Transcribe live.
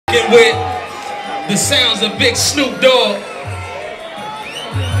With the sounds of big Snoop Dogg.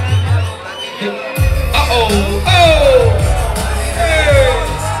 Uh-oh, oh, hey.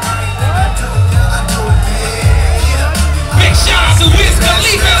 Big shout out to Wiz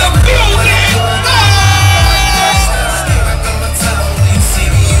Khalifa in the building.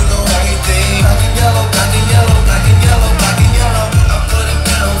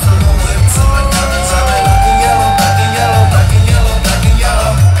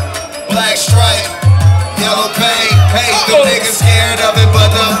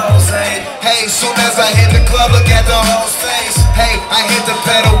 Hey, soon as I hit the club, look at the whole face. Hey, I hit the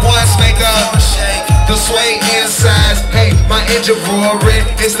pedal once, make the sway inside. Hey, my engine roaring,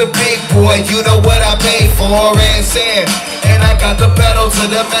 it's the big boy, you know what I paid for it. Said, and I got the pedal to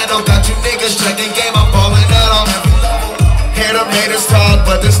the metal, got you niggas checking game, I'm balling out on every level. Hear them haters talk,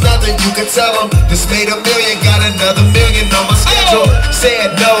 but there's nothing you can tell them. This made $1 million, got another $1 million on my schedule.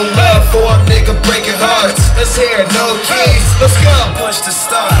 Said no love for a nigga breaking hearts. Let's hear it, no keys, let's go. Push to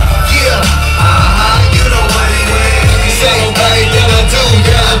start. Yeah, you know what it is. Say everything I do,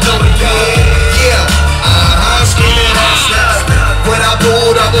 yeah, I do it good. Yeah, screaming that's when I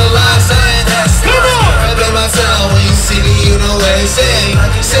pulled up the line, saying that's right in my town. When you see me, you know what it's saying.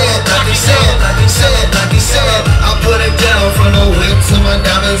 Said, like he said, like he said. I put it down from the whip to my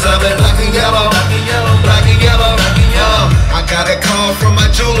diamonds. I've been black and yellow, black and yellow. I got a call from my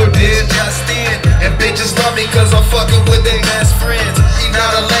jeweler, did just then. And bitches love me cause I'm fucking with their best friends. She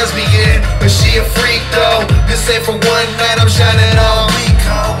not a lesbian, but she a freak though. This ain't for one night, I'm shining on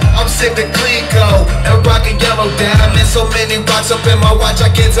Rico. I'm sipping Clico and rocking yellow diamonds. So many rocks up in my watch, I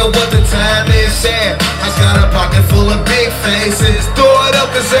can't tell what the time is. Yeah, I got a pocket full of big faces. Throw it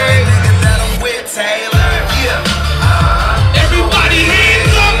up cause every nigga that I'm with Taylor. Yeah, everybody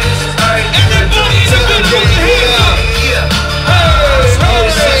hands up. Everybody in the building, put your hands up.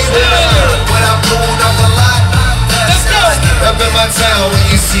 Up in my town, when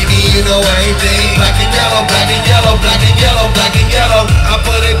you see me, you know everything. Black and yellow, black and yellow, black and yellow, black and yellow. I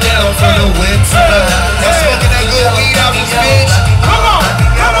put it down from the wind to the I'm smoking that good weed out this bitch. Come on,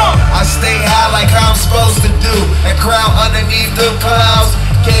 come on. I stay high like how I'm supposed to do. And crowd underneath the clouds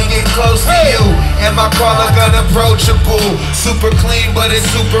can't get close to you. And my car look unapproachable. Super clean, but it's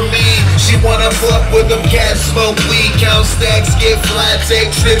super mean. She wanna fuck with them cats, smoke weed, count stacks, get fly, take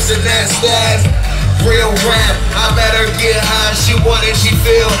trips, and that's that. Real rap, I let her get high, she want it, she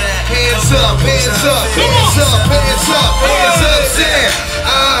feel. Hands up, hands up, hands up, hands up, hands up, say,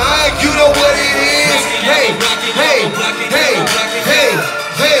 you know what it is. Hey, hey, hey, hey,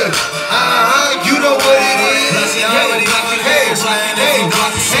 hey, you know what it is. Hey, hey, hey,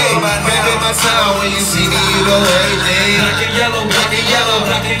 hey, back in my town, when you see me, you know everything. Black and yellow, black and yellow,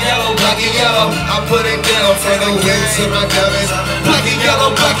 black and yellow, black and yellow. I put it down from the wind to my diamonds. Black and yellow,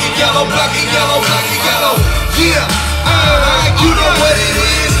 black and yellow, black and yellow, black and yellow. Yeah, you know what it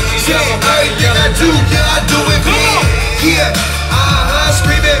is. Yeah, everything I do, yeah, I do it big. Yeah,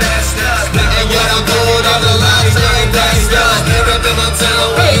 screaming that's not. And when I'm going on the lines, everything's done. Here up in my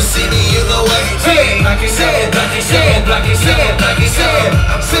town, when you see me, you know everything. Black and yellow, black and yellow, black and yellow, black and yellow.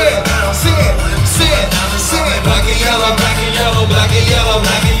 Black and yellow, black and yellow, black and yellow,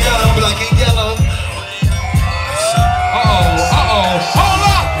 black and yellow.